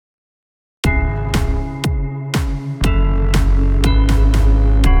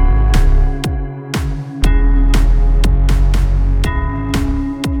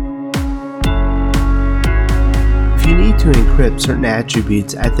encrypt certain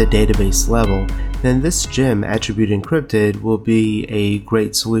attributes at the database level, then this gem attribute encrypted will be a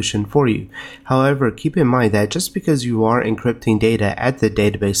great solution for you. However, keep in mind that just because you are encrypting data at the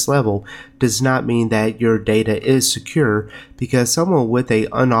database level does not mean that your data is secure, because someone with an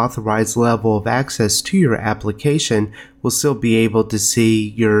unauthorized level of access to your application will still be able to see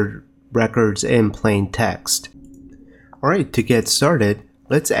your records in plain text. Alright, to get started,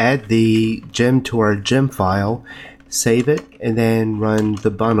 let's add the gem to our gem file, save it, and then run the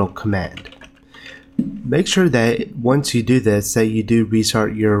bundle command. Make sure that once you do this that you do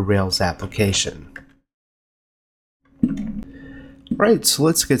restart your Rails application. Alright, so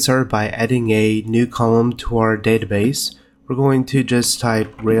let's get started by adding a new column to our database. We're going to just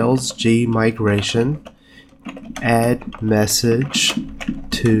type Rails G migration, add message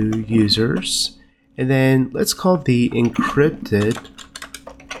to users, and then let's call the encrypted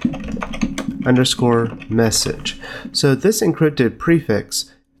underscore message. So this encrypted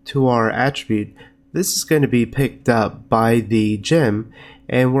prefix to our attribute, this is going to be picked up by the gem,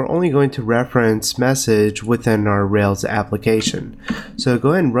 and we're only going to reference message within our Rails application. So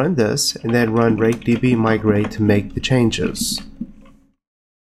go ahead and run this, and then run rakedb migrate to make the changes.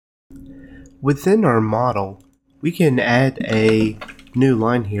 Within our model, we can add a new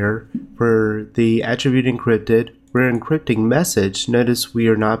line here for the attribute encrypted. We're encrypting message. Notice we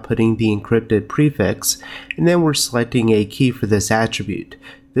are not putting the encrypted prefix, and then we're selecting a key for this attribute.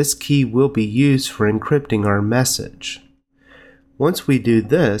 This key will be used for encrypting our message. Once we do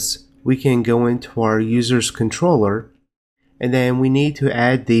this, we can go into our user's controller, and then we need to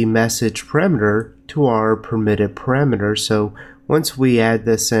add the message parameter to our permitted parameter. So once we add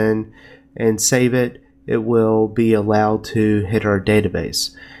this in and save it, it will be allowed to hit our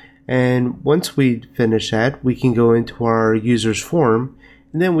database. And once we finish that, we can go into our user's form,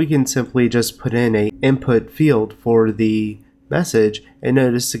 and then we can simply just put in an input field for the message, and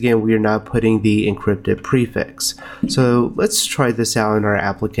notice again we are not putting the encrypted prefix. So let's try this out in our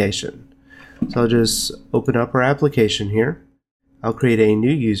application. So I'll just open up our application here. I'll create a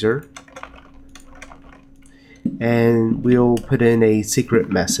new user, and we'll put in a secret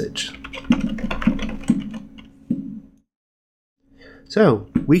message. So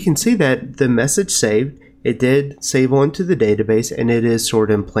we can see that the message saved, it did save onto the database, and it is stored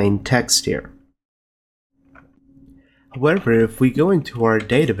in plain text here. However, if we go into our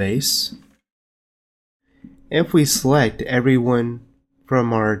database, if we select everyone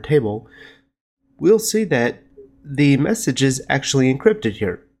from our table, we'll see that the message is actually encrypted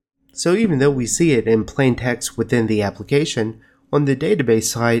here. So even though we see it in plain text within the application, on the database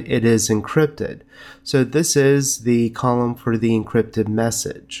side it is encrypted. So this is the column for the encrypted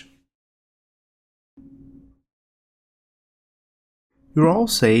message. You're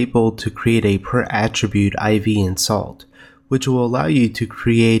also able to create a per attribute IV in Salt, which will allow you to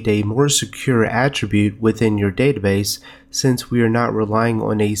create a more secure attribute within your database, since we are not relying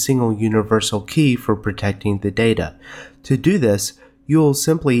on a single universal key for protecting the data. To do this, you'll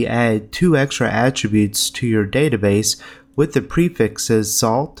simply add 2 extra attributes to your database with the prefixes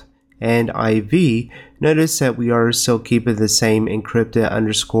salt and IV. Notice that we are still keeping the same encrypted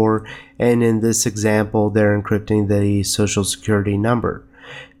underscore, and in this example they're encrypting the social security number.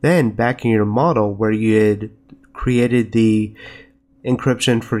 Then back in your model where you had created the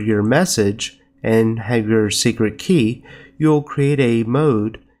encryption for your message and have your secret key, you'll create a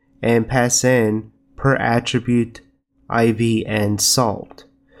mode and pass in per attribute IV and salt.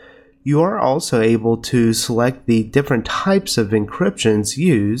 You are also able to select the different types of encryptions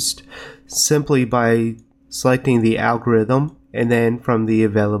used simply by selecting the algorithm and then from the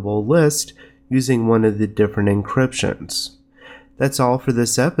available list using one of the different encryptions. That's all for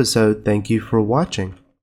this episode. Thank you for watching.